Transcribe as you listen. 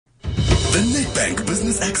The Nedbank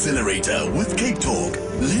Business Accelerator with Cape Talk.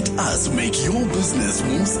 Let us make your business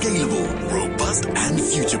more scalable, robust and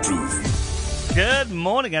future-proof. Good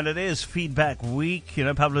morning, and it is feedback week. You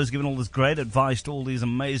know, Pablo's given all this great advice to all these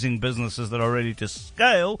amazing businesses that are ready to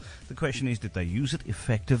scale. The question is, did they use it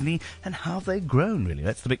effectively, and how have they grown, really?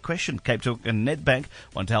 That's the big question. Cape Talk and Nedbank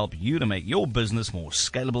want to help you to make your business more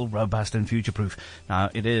scalable, robust and future-proof. Now,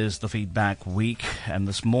 it is the feedback week, and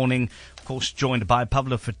this morning, of course, joined by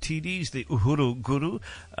Pablo Fatidis, the Uhuru Guru.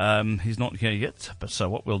 He's not here yet, but so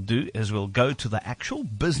what we'll do is we'll go to the actual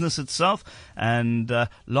business itself, and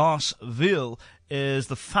Lars Veul is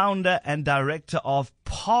the founder and director of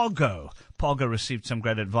Pargo. Pargo received some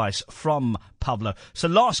great advice from Pablo. So,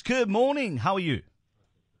 Lars, good morning. How are you?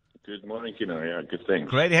 Good morning, Kino. Yeah, good,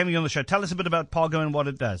 thanks. Great having you on the show. Tell us a bit about Pargo and what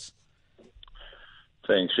it does.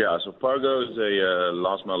 Thanks. Yeah, so Pargo is a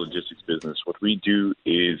last-mile logistics business. What we do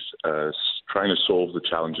is trying to solve the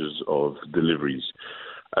challenges of deliveries.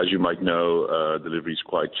 As you might know, delivery is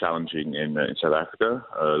quite challenging in South Africa.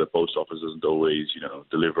 The post office doesn't always,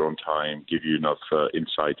 deliver on time, give you enough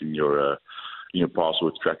insight in your parcel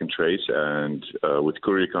with track and trace. And with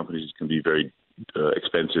courier companies, it can be very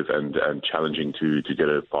expensive and challenging to get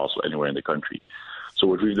a parcel anywhere in the country. So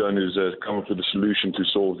what we've done is come up with a solution to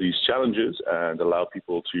solve these challenges and allow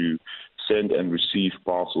people to send and receive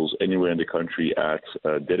parcels anywhere in the country at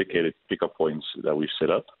dedicated pickup points that we've set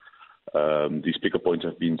up. These pickup points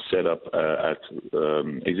have been set up at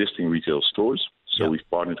existing retail stores. So we've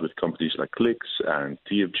partnered with companies like Clicks and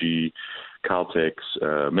TFG,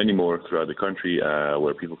 Caltex, many more throughout the country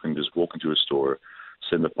where people can just walk into a store,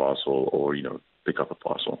 send a parcel, or pick up a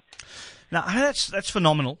parcel. Now, that's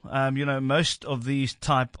phenomenal. Most of these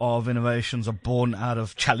type of innovations are born out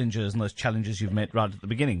of challenges, and those challenges you've met right at the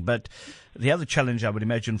beginning. But the other challenge I would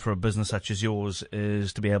imagine for a business such as yours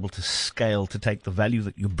is to be able to scale, to take the value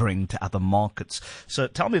that you bring to other markets. So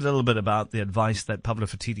tell me a little bit about the advice that Pablo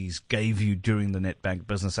Fatidis gave you during the Nedbank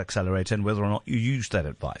Business Accelerator and whether or not you used that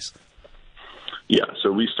advice. Yeah,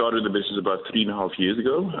 so we started the business about 3.5 years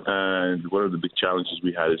ago, and one of the big challenges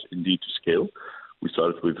we had is indeed to scale. We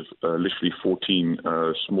started with literally 14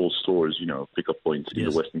 small stores, pickup points in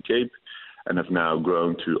the Western Cape, and have now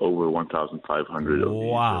grown to over 1,500 of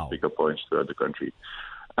these pickup points throughout the country.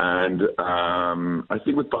 And I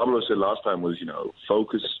think what Pablo said last time was,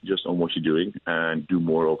 focus just on what you're doing and do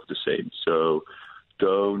more of the same. So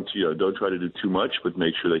don't try to do too much, but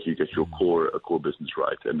make sure that you get your core business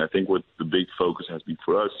right. And I think what the big focus has been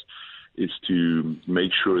for us is to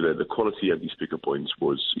make sure that the quality at these pickup points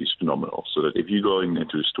is phenomenal. So that if you're going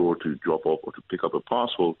into a store to drop off or to pick up a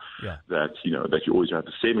parcel, that you always have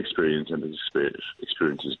the same experience, and the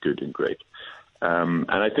experience is good and great.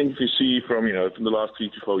 And I think if you see from the last 3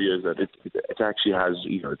 to 4 years that it actually has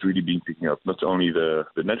it's really been picking up. Not only the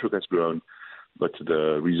network has grown, but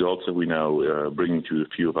the results that we now bringing to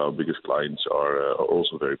a few of our biggest clients are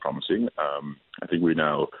also very promising. I think we're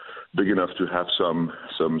now big enough to have some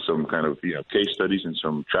kind of case studies and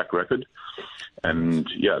some track record. And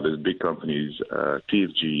there's big companies,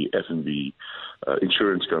 TFG, F&B,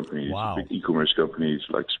 insurance companies, big e-commerce companies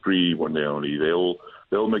like Spree, One Day Only. They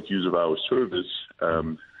all make use of our service.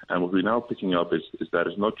 And what we're now picking up is that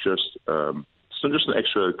it's not just an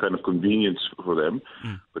extra kind of convenience for them,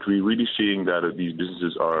 but we're really seeing that these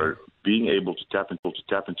businesses are being able to tap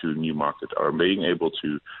into a new market, are being able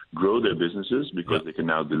to grow their businesses because they can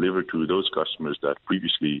now deliver to those customers that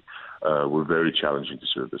previously were very challenging to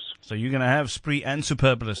service. So you're going to have Spree and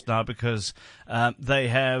Superbalist now because they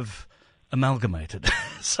have amalgamated.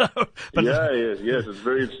 Yes, it's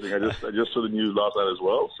very interesting. I just saw the news last night as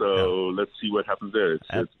well, so let's see what happens there.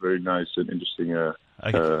 It's very nice and interesting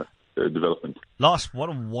development. Lars, what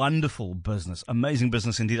a wonderful business. Amazing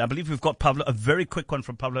business indeed. I believe we've got Pablo, a very quick one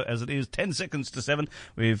from Pablo as it is 10 seconds to 7.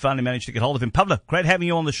 We've finally managed to get hold of him. Pablo, great having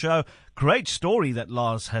you on the show. Great story that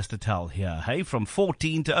Lars has to tell here. Hey, from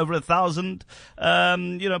 14 to over 1,000,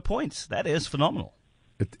 points. That is phenomenal.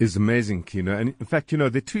 It is amazing, Kino. And in fact, there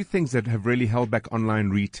are two things that have really held back online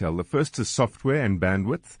retail. The first is software and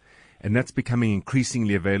bandwidth, and that's becoming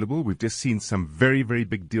increasingly available. We've just seen some very, very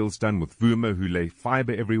big deals done with Vuma, who lay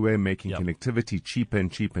fiber everywhere, making connectivity cheaper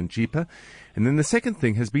and cheaper and cheaper. And then the second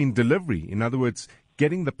thing has been delivery. In other words,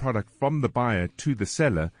 getting the product from the buyer to the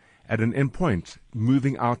seller at an endpoint,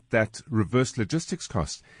 moving out that reverse logistics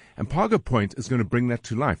cost. And Pargo Point is going to bring that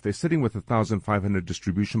to life. They're sitting with 1,500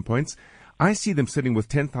 distribution points. I see them sitting with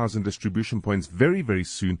 10,000 distribution points very, very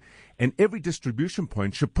soon. And every distribution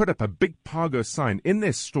point should put up a big Pargo sign in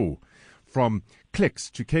their store, from Clicks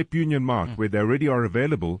to Cape Union Mart, where they already are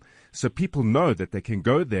available, so people know that they can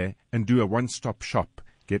go there and do a one-stop shop,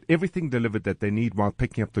 get everything delivered that they need while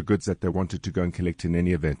picking up the goods that they wanted to go and collect in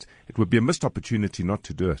any event. It would be a missed opportunity not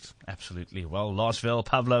to do it. Absolutely. Well, Lars, Veul,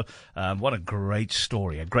 Pablo, what a great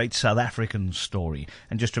story, a great South African story.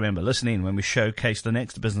 And just remember, listen in when we showcase the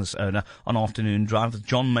next business owner on Afternoon Drive with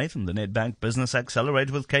John Mathan, the Nedbank Business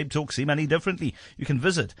Accelerator with Cape Talk. See money differently. You can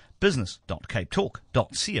visit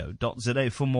business.capetalk.co.za for more.